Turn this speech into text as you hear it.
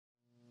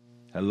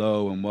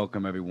Hello and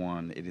welcome,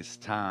 everyone. It is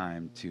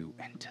time to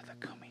enter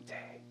the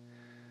Kumite.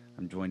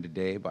 I'm joined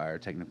today by our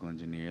technical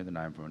engineer, the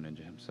 9 Pro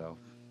Ninja himself,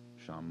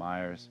 Sean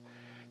Myers.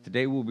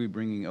 Today we'll be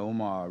bringing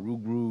Omar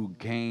Rugrug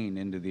Kane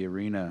into the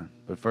arena.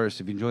 But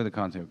first, if you enjoy the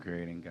content we're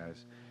creating,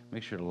 guys,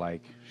 make sure to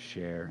like,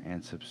 share,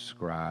 and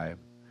subscribe.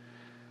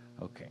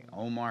 Okay,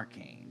 Omar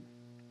Kane.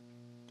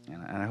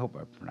 And I hope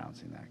I'm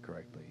pronouncing that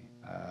correctly.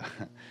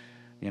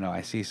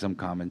 I see some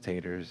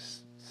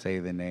commentators say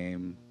the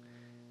name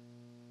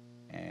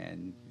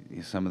and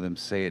some of them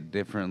say it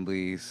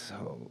differently.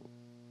 So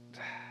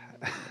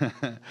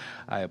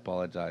I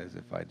apologize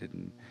if I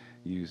didn't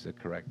use the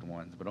correct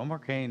ones. But Omar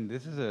Kane,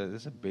 this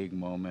is a big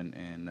moment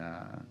in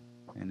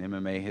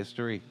MMA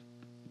history,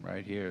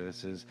 right here.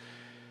 This is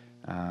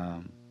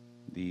um,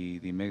 the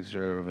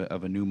mixture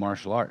of a new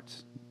martial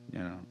arts. You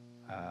know,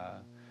 uh,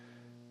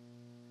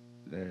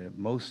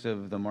 most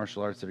of the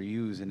martial arts that are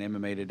used in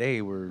MMA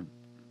today were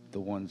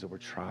the ones that were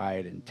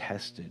tried and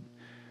tested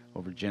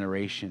over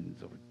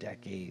generations, over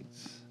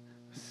decades,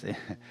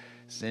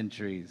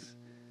 centuries.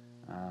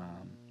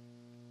 Um,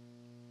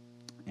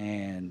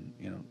 and,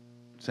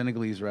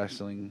 Senegalese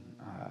wrestling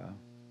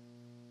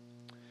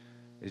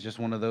is just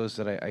one of those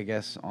that I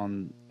guess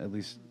on at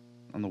least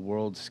on the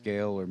world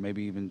scale, or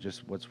maybe even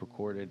just what's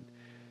recorded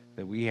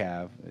that we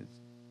have,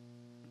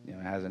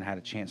 hasn't had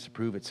a chance to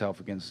prove itself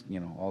against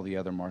all the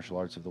other martial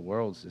arts of the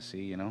world to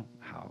see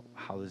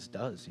how this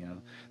does.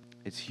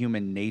 It's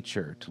human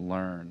nature to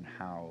learn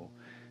how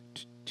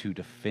to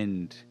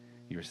defend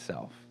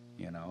yourself.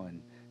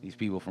 And these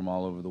people from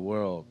all over the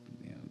world,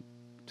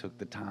 took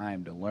the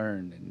time to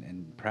learn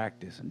and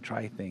practice and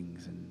try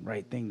things and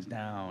write things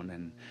down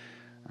and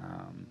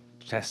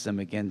test them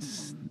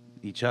against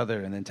each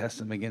other and then test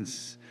them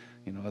against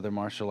other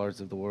martial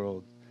arts of the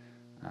world.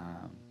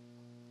 Um,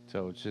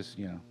 so it's just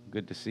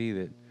good to see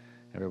that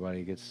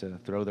everybody gets to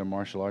throw their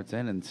martial arts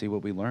in and see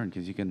what we learn,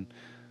 because you can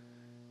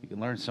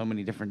learn so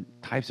many different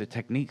types of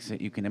techniques that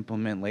you can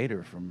implement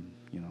later from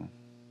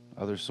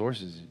other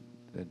sources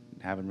that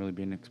haven't really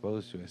been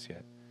exposed to us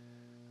yet.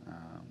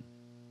 Um,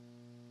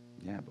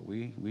 yeah, but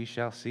we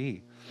shall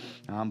see.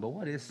 But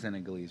what is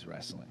Senegalese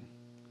wrestling?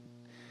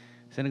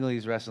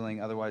 Senegalese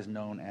wrestling, otherwise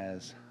known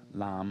as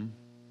Lam,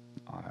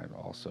 I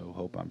also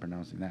hope I'm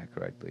pronouncing that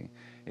correctly,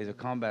 is a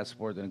combat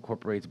sport that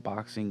incorporates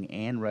boxing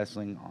and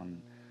wrestling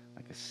on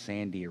like a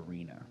sandy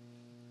arena.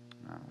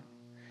 Uh,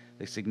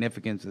 the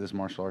significance of this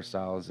martial art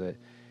style is that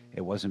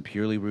it wasn't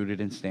purely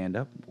rooted in stand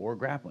up or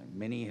grappling.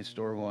 Many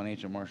historical and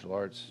ancient martial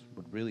arts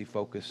would really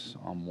focus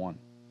on one.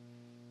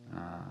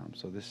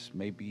 So this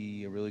may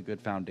be a really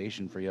good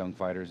foundation for young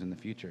fighters in the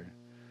future.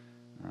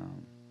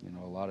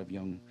 A lot of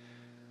young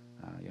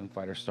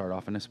fighters start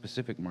off in a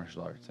specific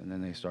martial arts, and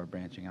then they start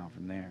branching out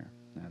from there.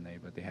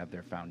 But they have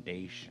their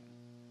foundation,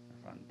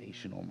 their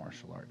foundational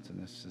martial arts,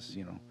 and this is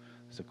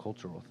it's a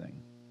cultural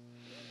thing.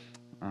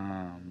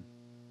 Um,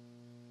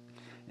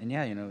 and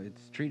yeah,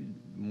 it's treated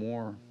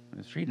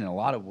in a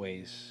lot of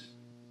ways,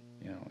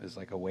 as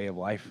like a way of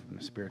life and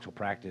a spiritual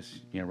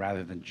practice,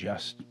 rather than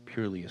just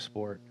purely a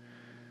sport.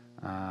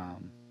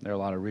 There are a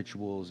lot of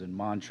rituals and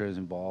mantras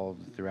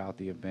involved throughout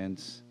the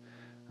events.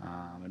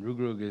 And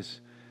Rugrug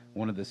is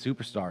one of the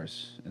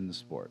superstars in the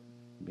sport,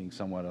 being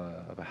somewhat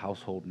of a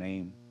household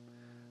name.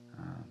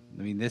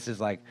 This is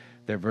like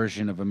their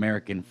version of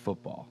American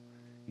football.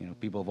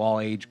 People of all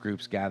age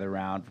groups gather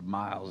around for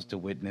miles to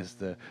witness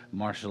the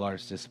martial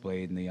arts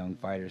displayed and the young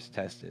fighters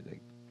tested.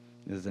 Like,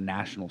 this is a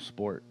national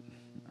sport,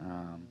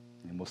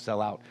 and will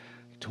sell out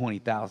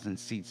 20,000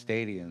 seat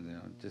stadiums.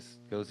 It just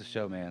goes to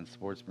show, man,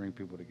 sports bring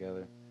people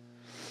together.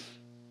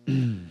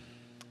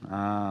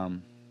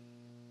 um,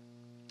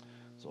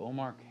 so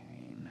Omar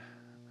Kane,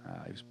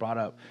 he was brought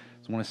up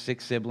as one of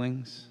 6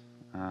 siblings.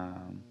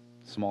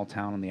 Small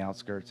town on the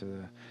outskirts of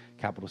the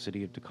capital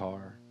city of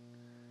Dakar.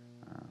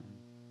 Um,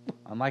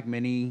 Unlike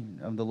many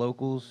of the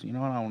locals, and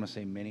I don't want to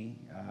say many.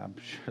 I'm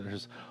sure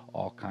there's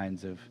all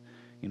kinds of,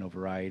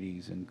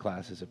 varieties and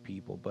classes of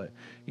people. But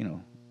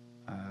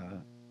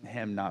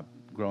him not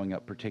growing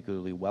up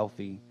particularly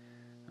wealthy,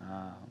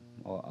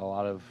 a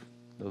lot of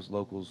those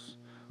locals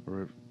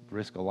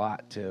risk a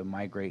lot to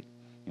migrate,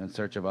 in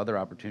search of other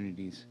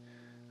opportunities.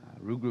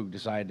 Rugrug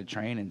decided to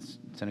train in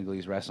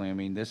Senegalese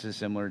wrestling. This is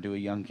similar to a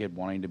young kid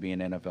wanting to be an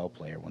NFL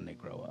player when they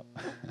grow up,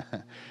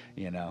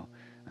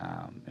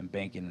 and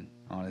banking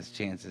on his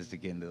chances to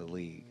get into the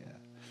league.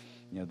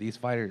 These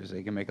fighters,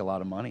 they can make a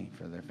lot of money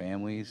for their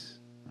families,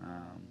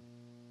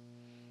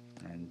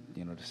 and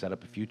to set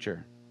up a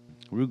future.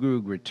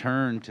 Rugrug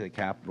returned to the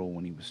capital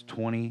when he was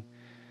 20,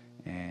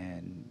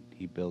 and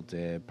he built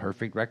a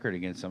perfect record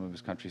against some of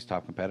his country's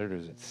top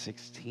competitors at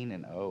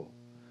 16-0.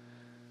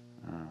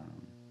 Um,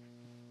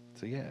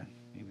 so yeah,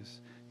 he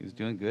was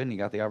doing good, and he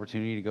got the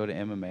opportunity to go to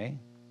MMA.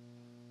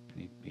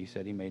 He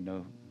said he made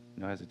no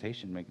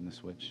hesitation making the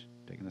switch,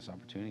 taking this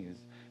opportunity, this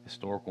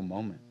historical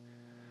moment.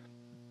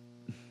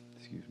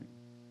 Excuse me.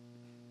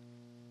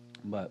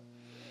 But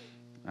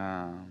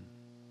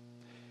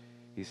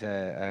he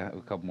said, I have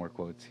a couple more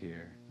quotes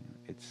here.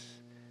 It's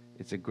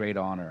it's a great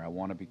honor. I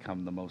want to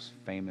become the most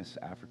famous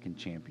African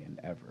champion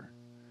ever.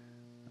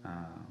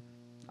 Uh,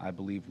 I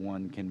believe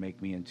one can make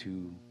me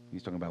into,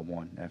 he's talking about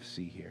one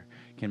FC here,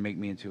 can make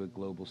me into a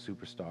global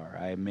superstar.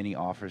 I have many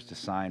offers to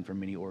sign from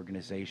many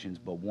organizations,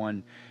 but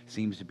one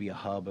seems to be a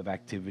hub of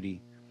activity.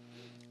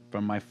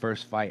 From my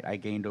first fight, I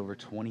gained over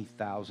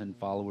 20,000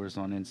 followers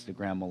on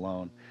Instagram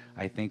alone.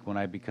 I think when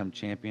I become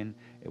champion,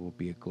 it will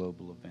be a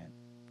global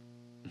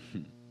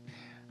event.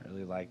 I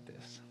really like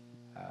this.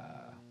 Uh,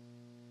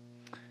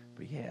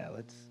 but yeah,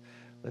 let's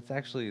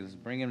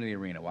bring him to the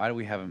arena. Why do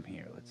we have him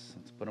here? Let's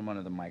put him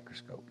under the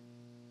microscope.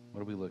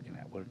 What are we looking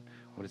at? What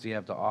does he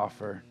have to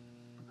offer?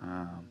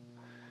 Um,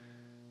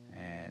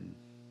 and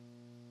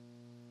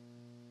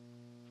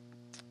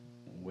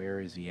where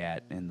is he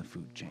at in the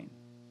food chain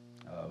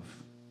of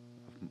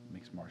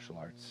mixed martial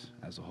arts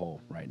as a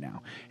whole right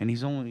now? And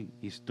he's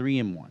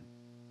 3-1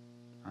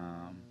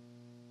 um,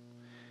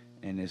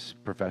 in his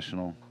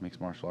professional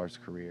mixed martial arts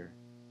career.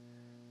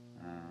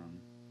 Um,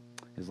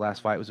 his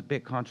last fight was a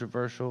bit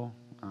controversial.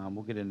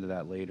 We'll get into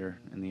that later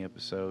in the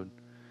episode.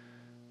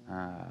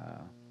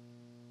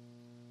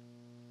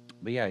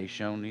 But yeah, he's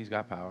shown he's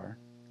got power.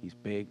 He's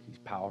big. He's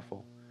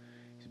powerful.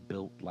 He's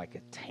built like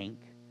a tank.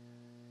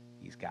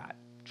 He's got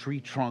tree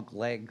trunk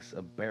legs,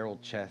 a barrel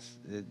chest.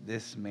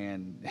 This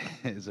man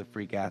is a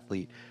freak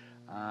athlete.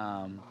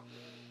 Um,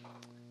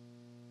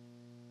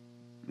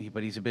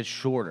 but he's a bit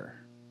shorter.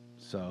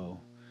 So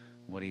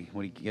what he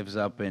gives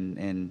up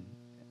in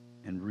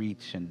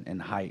reach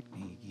and height,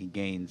 he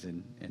gains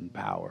in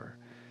power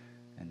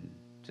and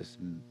just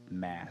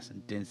mass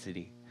and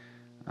density.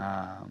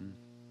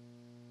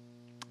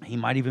 He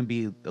might even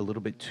be a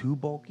little bit too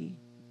bulky.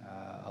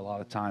 A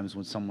lot of times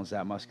when someone's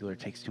that muscular, it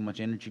takes too much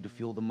energy to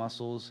fuel the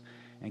muscles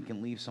and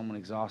can leave someone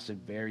exhausted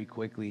very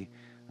quickly.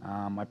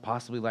 I'd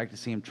possibly like to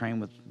see him train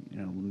with,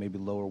 maybe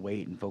lower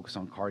weight and focus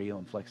on cardio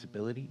and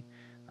flexibility.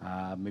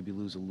 Maybe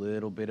lose a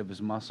little bit of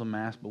his muscle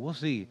mass, but we'll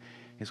see.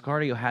 His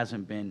cardio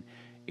hasn't been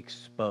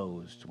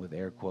exposed, with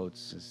air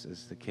quotes,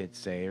 as the kids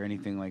say, or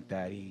anything like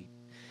that. In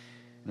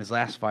his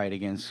last fight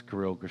against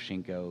Kirill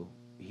Grushenko,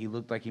 he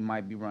looked like he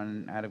might be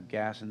running out of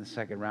gas in the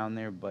second round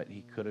there, but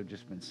he could have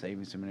just been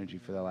saving some energy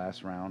for the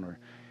last round, or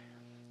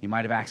he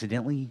might have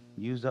accidentally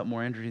used up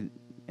more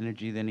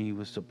energy than he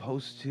was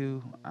supposed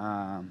to.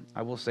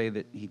 I will say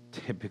that he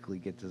typically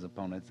gets his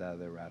opponents out of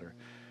there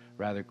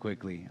rather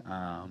quickly.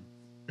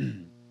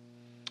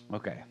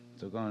 Okay,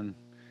 so going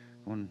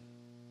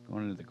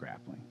into the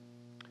grappling,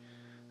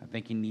 I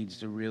think he needs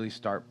to really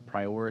start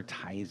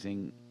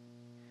prioritizing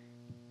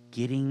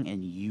getting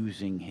and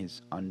using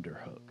his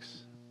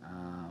underhooks.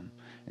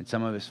 In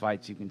some of his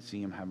fights, you can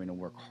see him having to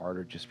work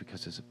harder just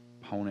because his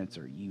opponents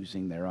are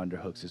using their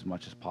underhooks as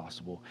much as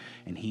possible,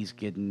 and he's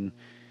getting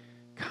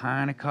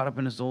kind of caught up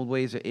in his old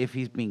ways if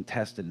he's being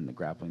tested in the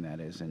grappling, that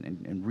is,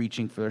 and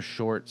reaching for their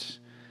shorts.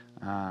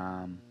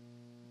 And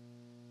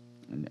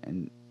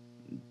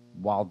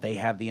while they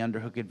have the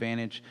underhook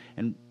advantage,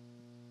 and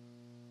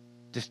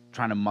just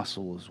trying to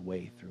muscle his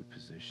way through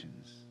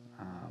positions.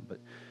 But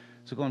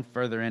so going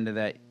further into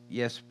that,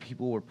 yes,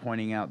 people were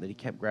pointing out that he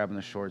kept grabbing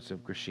the shorts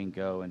of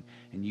Grushenko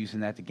and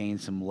using that to gain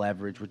some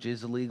leverage, which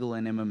is illegal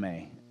in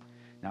MMA.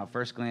 Now, at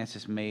first glance,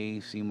 this may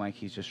seem like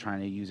he's just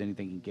trying to use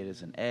anything he can get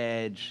as an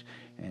edge,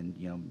 and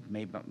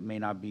may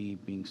not be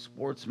being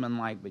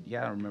sportsmanlike. But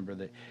yeah, remember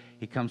that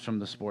he comes from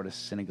the sport of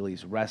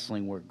Senegalese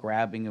wrestling, where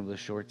grabbing of the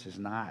shorts is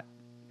not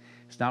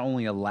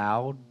only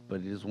allowed,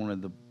 but it is one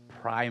of the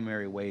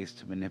primary ways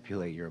to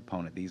manipulate your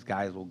opponent. These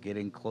guys will get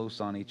in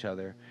close on each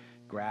other,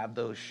 grab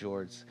those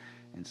shorts,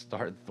 and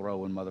start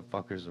throwing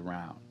motherfuckers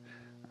around.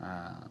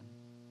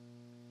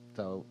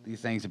 So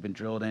these things have been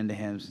drilled into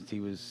him since he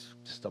was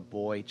just a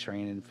boy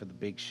training for the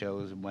big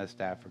shows in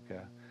West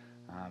Africa.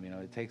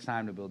 It takes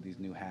time to build these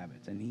new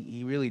habits, and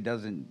he really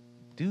doesn't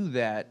do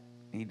that.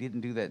 He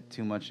didn't do that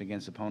too much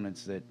against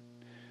opponents that,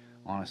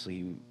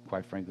 honestly,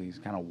 quite frankly, he's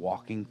kind of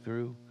walking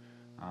through.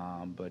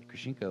 But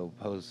Grushenko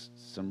posed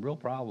some real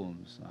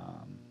problems.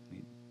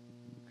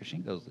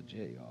 Grushenko's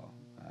legit, y'all.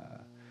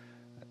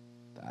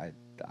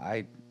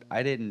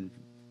 I didn't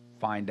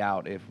find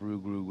out if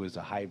Rugrug was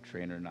a hype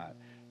train or not.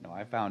 No,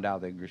 I found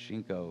out that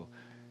Grushenko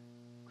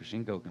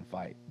can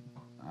fight.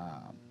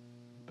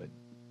 But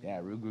yeah,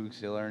 Rugrug's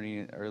still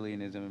early in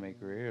his MMA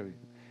career.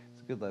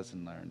 It's a good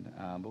lesson learned.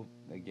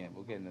 But again,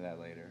 we'll get into that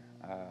later.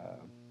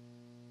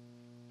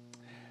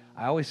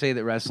 I always say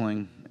that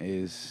wrestling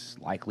is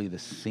likely the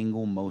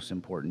single most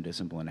important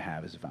discipline to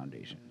have as a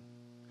foundation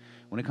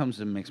when it comes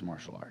to mixed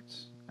martial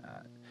arts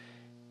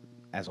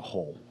as a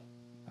whole.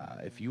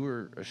 If you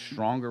were a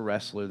stronger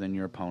wrestler than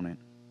your opponent,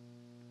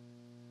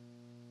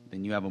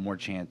 then you have more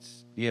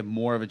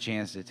of a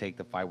chance to take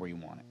the fight where you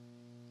want it.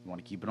 You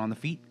want to keep it on the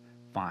feet?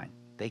 Fine.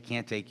 They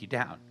can't take you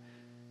down.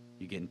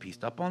 You're getting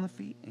pieced up on the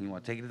feet and you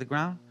want to take it to the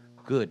ground?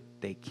 Good.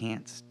 They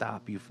can't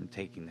stop you from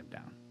taking them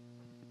down.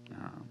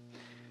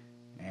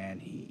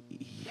 And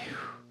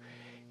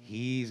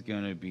he's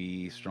going to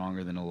be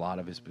stronger than a lot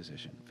of his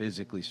position,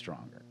 physically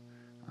stronger.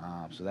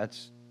 So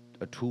that's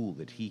a tool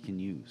that he can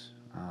use.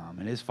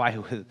 In his fight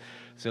with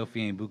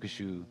Sofiane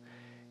Bukashu,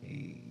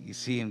 you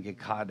see him get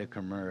caught to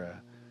Kimura,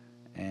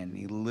 and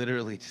he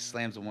literally just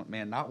slams him,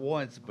 man, not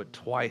once but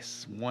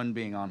twice. One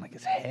being on like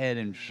his head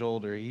and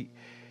shoulder.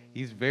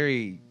 He's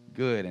very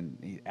good and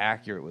he's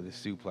accurate with his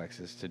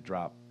suplexes to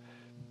drop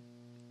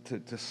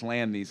to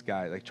slam these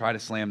guys, like try to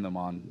slam them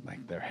on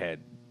like their head,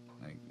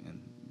 like, and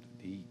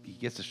he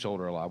gets the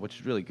shoulder a lot, which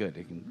is really good.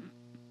 He can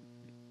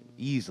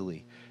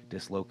easily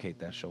dislocate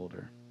that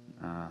shoulder.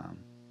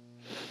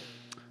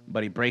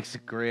 But he breaks the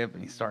grip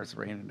and he starts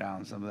raining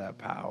down some of that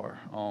power.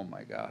 Oh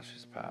my gosh,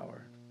 his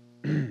power.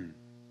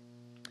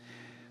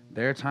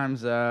 There are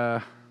times.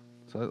 So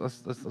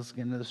let's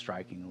get into the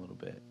striking a little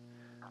bit.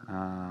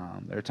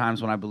 There are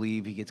times when I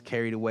believe he gets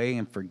carried away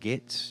and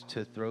forgets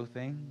to throw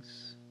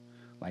things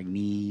like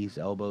knees,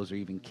 elbows, or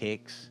even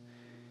kicks.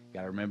 You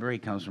got to remember, he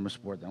comes from a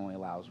sport that only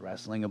allows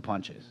wrestling and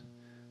punches.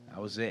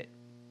 That was it.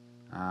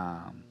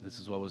 This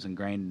is what was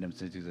ingrained in him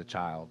since he was a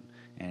child,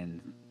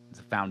 and it's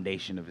the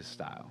foundation of his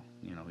style.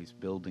 You know, he's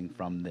building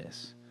from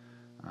this.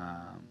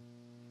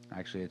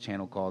 Actually, a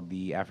channel called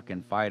The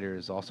African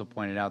Fighters also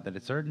pointed out that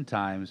at certain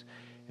times,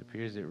 it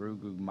appears that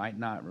Rugu might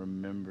not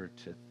remember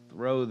to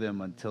throw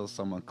them until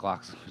someone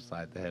clocks him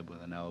beside the head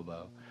with an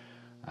elbow.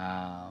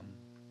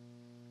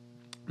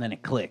 Then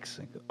it clicks.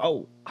 Like,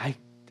 oh, I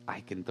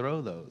can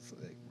throw those.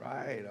 Like,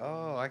 right.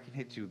 Oh, I can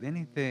hit you with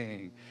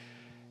anything.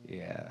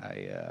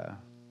 Yeah,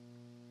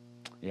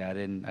 I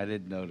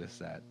didn't notice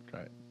that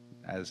right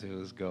as it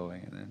was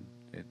going, and then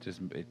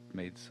it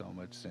made so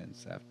much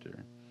sense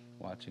after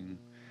watching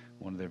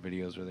one of their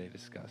videos where they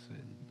discuss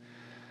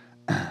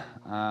it.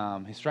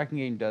 His striking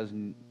game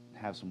doesn't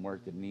have some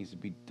work that needs to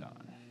be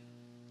done.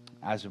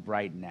 As of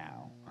right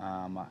now,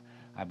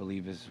 I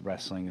believe his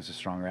wrestling is a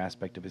stronger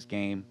aspect of his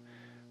game.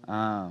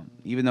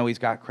 Even though he's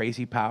got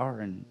crazy power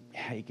and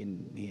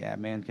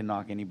man can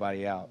knock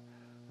anybody out.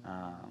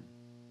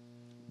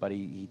 But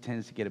he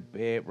tends to get a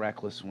bit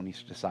reckless when he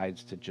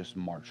decides to just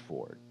march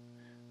forward.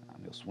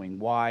 He'll swing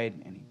wide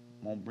and he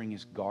won't bring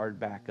his guard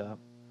back up.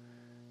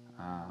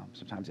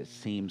 Sometimes it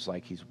seems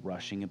like he's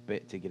rushing a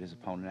bit to get his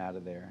opponent out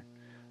of there.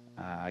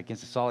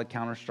 Against a solid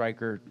counter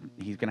striker,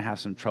 he's going to have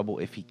some trouble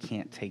if he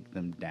can't take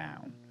them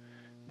down.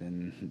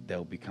 Then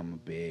they'll become a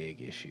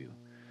big issue.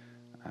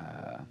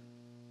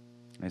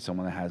 And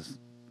someone that has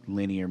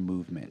linear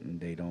movement and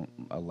they don't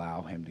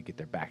allow him to get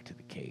their back to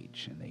the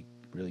cage, and they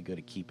really good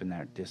at keeping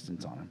that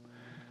distance on him.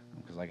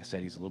 Because like I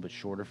said, he's a little bit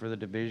shorter for the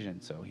division,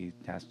 so he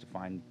has to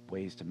find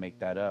ways to make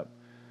that up.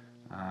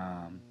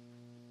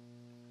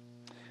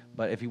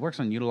 But if he works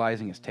on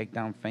utilizing his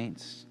takedown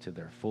feints to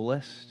their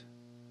fullest,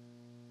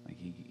 like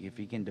if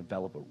he can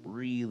develop a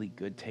really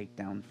good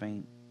takedown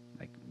feint,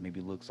 like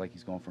maybe looks like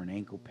he's going for an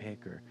ankle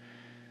pick, or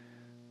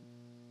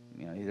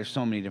there's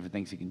so many different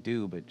things he can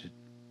do, but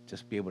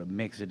just be able to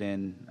mix it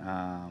in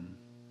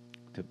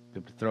to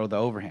throw the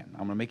overhand. I'm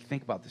going to make you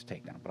think about this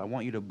takedown, but I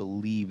want you to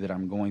believe that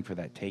I'm going for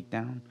that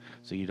takedown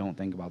so you don't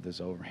think about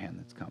this overhand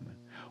that's coming.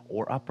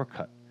 Or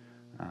uppercut.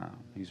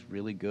 He's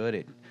really good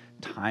at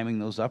timing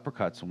those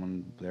uppercuts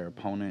when their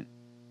opponent,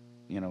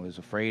 is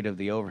afraid of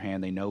the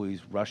overhand. They know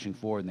he's rushing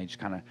forward, and they just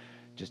kind of,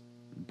 just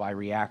by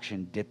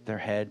reaction, dip their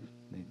head.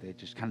 They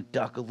just kind of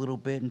duck a little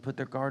bit and put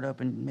their guard up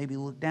and maybe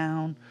look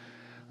down.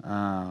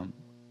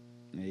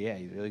 Yeah,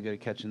 he's really good at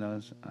catching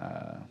those.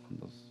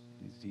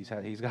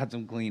 He's got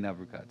some clean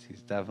uppercuts.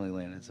 He's definitely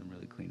landed some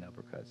really clean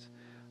uppercuts.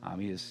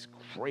 He has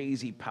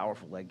crazy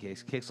powerful leg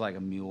kicks like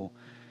a mule.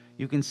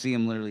 You can see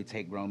him literally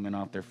take grown men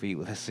off their feet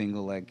with a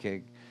single leg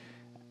kick.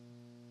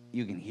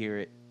 You can hear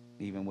it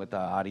even with the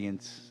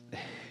audience.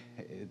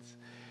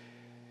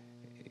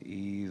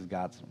 He's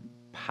got some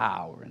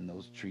power in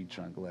those tree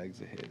trunk legs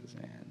of his,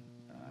 man.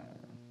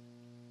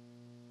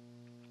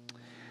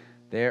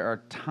 There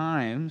are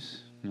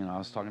times, I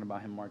was talking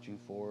about him marching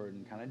forward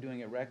and kind of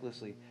doing it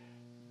recklessly,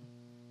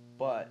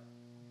 but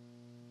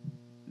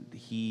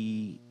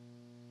he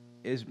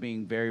is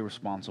being very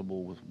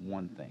responsible with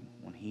one thing.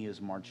 When he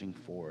is marching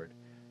forward,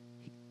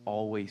 he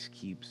always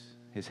keeps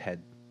his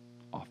head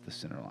off the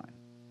center line.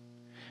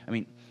 I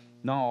mean,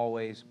 not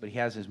always, but he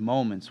has his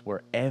moments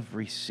where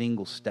every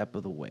single step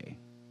of the way,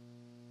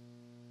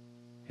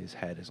 his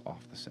head is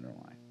off the center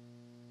line.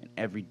 In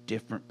every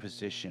different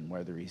position,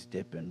 whether he's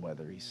dipping,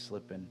 whether he's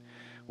slipping,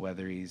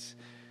 whether he's,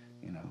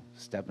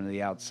 stepping to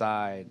the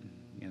outside,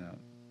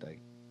 like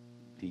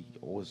he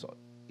was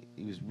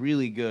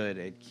really good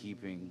at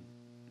keeping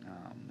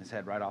his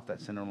head right off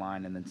that center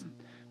line and then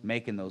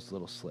making those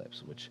little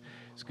slips, which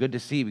is good to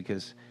see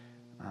because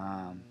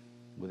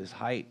with his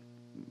height,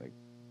 like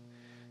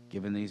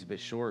given that he's a bit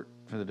short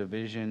for the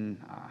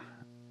division,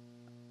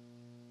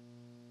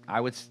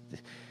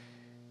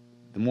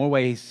 the more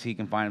ways he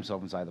can find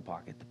himself inside the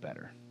pocket, the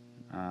better.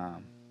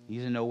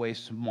 He's in no way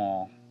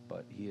small,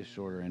 but he is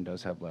shorter and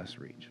does have less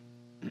reach.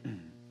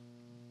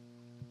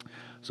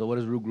 So what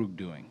is Rugrug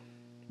doing?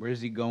 Where is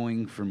he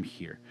going from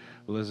here?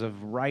 Well, as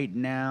of right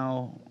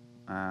now,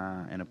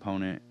 an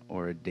opponent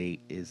or a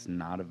date is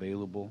not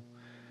available.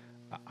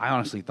 I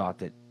honestly thought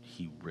that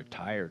he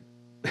retired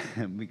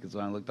because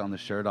when I looked on the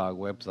Sherdog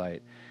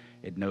website,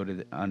 it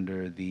noted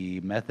under the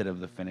method of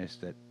the finish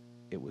that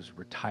it was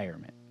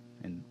retirement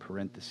in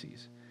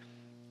parentheses.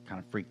 Kind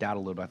of freaked out a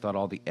little bit. I thought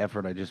all the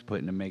effort I just put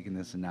into making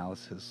this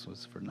analysis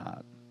was for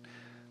naught.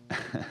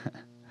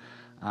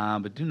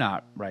 But do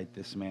not write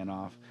this man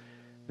off.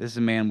 This is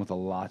a man with a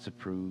lot to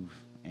prove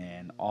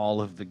and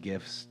all of the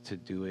gifts to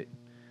do it.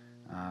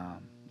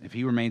 If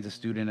he remains a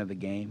student of the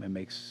game and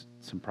makes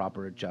some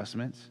proper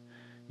adjustments,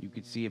 you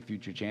could see a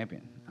future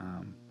champion.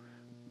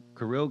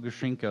 Kirill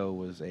Grushenko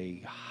was a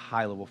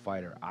high-level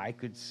fighter. I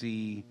could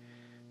see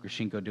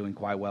Grushenko doing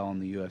quite well in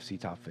the UFC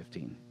top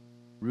 15.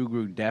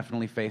 Rugrug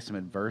definitely faced some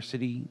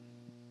adversity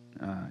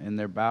in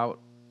their bout,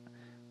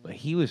 but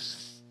he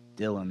was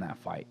still in that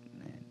fight,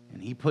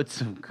 and he put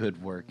some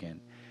good work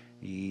in.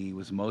 He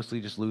was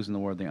mostly just losing the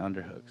war of the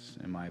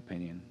underhooks, in my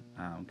opinion,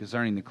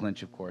 concerning the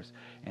clinch, of course.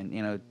 And,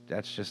 you know,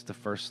 that's just the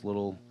first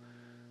little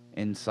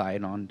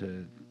insight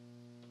onto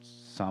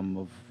some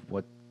of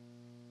what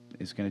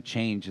is going to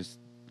change is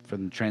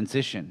from the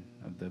transition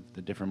of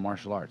the different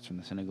martial arts, from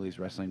the Senegalese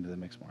wrestling to the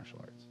mixed martial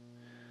arts,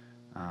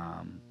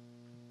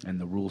 and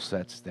the rule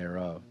sets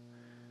thereof.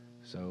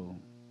 So,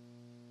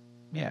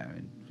 yeah,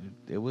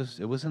 it was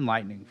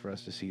enlightening for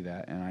us to see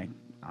that, and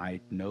I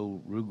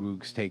know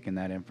Rugrug's taken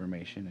that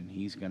information, and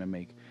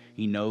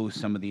he knows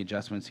some of the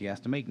adjustments he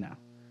has to make now,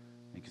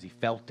 because he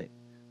felt it.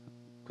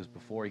 Because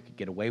before he could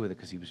get away with it,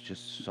 because he's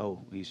just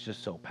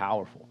so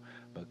powerful.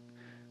 But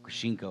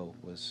Grushenko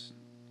was,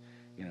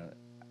 you know,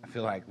 I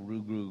feel like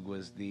Rugrug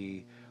was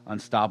the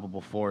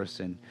unstoppable force,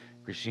 and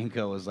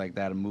Grushenko was like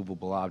that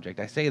immovable object.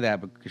 I say that,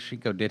 but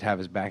Grushenko did have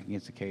his back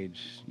against the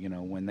cage, you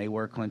know, when they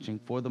were clinching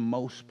for the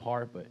most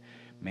part. But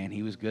man,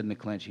 he was good in the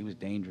clinch. He was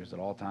dangerous at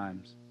all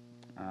times.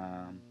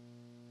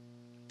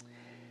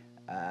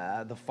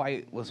 The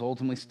fight was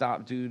ultimately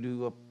stopped due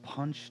to a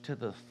punch to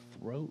the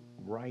throat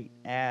right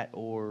at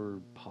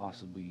or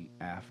possibly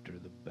after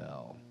the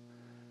bell.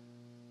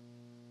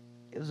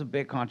 It was a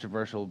bit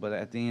controversial, but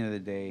at the end of the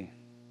day,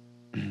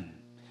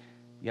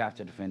 you have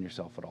to defend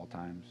yourself at all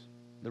times.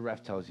 The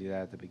ref tells you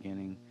that at the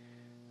beginning.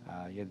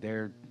 Yeah,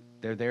 they're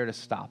there to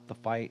stop the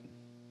fight,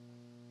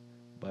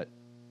 but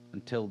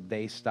until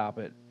they stop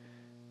it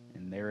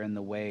and they're in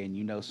the way, and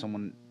you know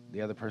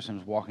the other person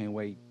is walking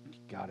away, you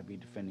got to be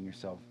defending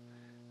yourself.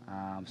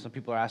 Some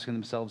people are asking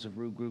themselves if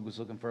Rugrug was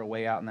looking for a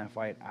way out in that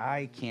fight.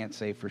 I can't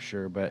say for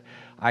sure, but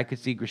I could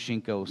see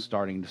Grushenko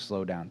starting to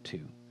slow down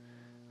too.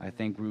 I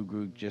think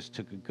Rugrug just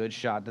took a good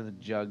shot to the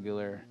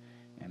jugular,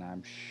 and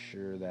I'm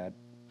sure that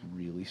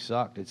really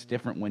sucked. It's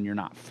different when you're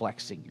not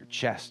flexing your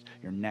chest,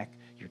 your neck,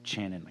 your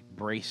chin, and like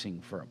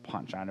bracing for a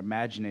punch. I'd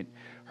imagine it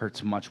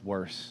hurts much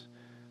worse.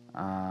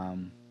 But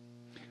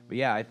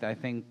yeah, I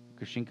think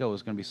Grushenko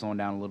is going to be slowing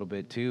down a little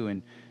bit too,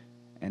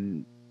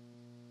 and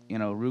you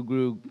know,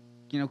 Rugrug,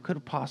 you know, could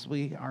have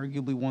possibly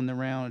arguably won the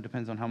round. It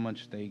depends on how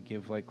much they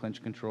give like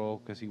clinch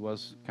control, because he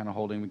was kind of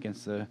holding him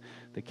against the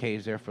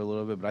cage there for a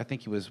little bit. But I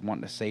think he was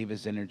wanting to save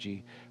his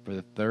energy for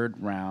the third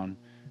round,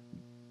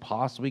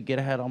 possibly get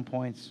ahead on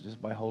points just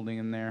by holding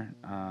him there.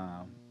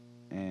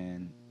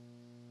 And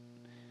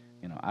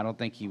you know, I don't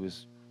think he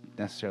was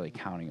necessarily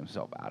counting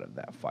himself out of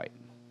that fight.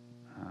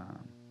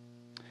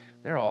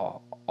 There are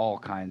all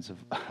kinds of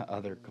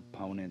other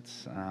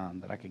components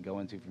that I could go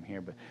into from here,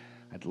 but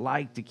I'd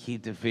like to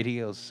keep the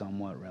videos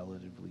somewhat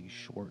relatively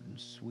short and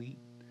sweet.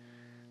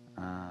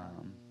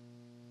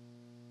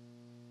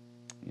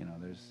 You know,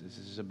 this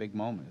is a big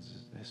moment. This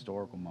is a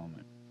historical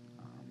moment.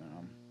 And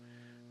I'm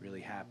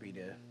really happy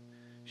to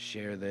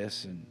share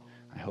this, and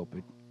I hope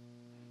it,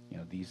 you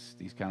know, these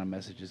kind of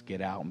messages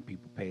get out and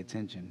people pay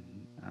attention.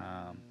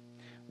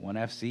 ONE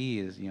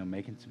FC is, you know,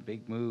 making some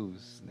big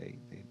moves. They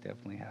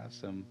definitely have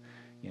some,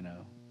 you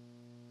know,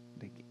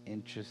 like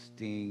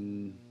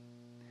interesting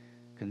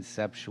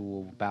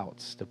conceptual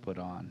bouts to put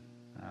on.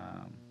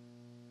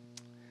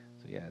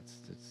 So yeah,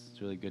 it's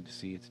really good to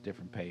see. It's a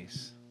different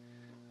pace.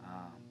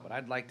 But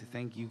I'd like to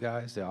thank you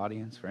guys, the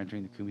audience, for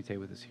entering the Kumite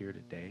with us here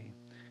today,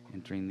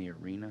 entering the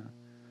arena,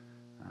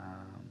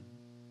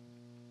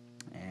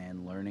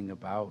 and learning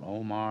about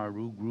Omar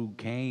Rugrug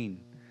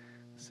Kane,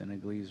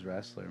 Senegalese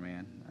wrestler,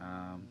 man.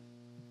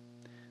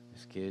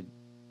 This kid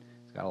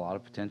has got a lot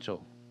of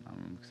potential.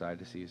 I'm excited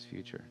to see his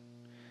future.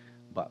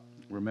 But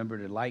remember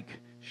to like,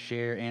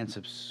 share, and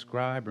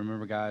subscribe.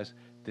 Remember, guys,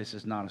 this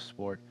is not a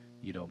sport.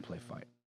 You don't play fight.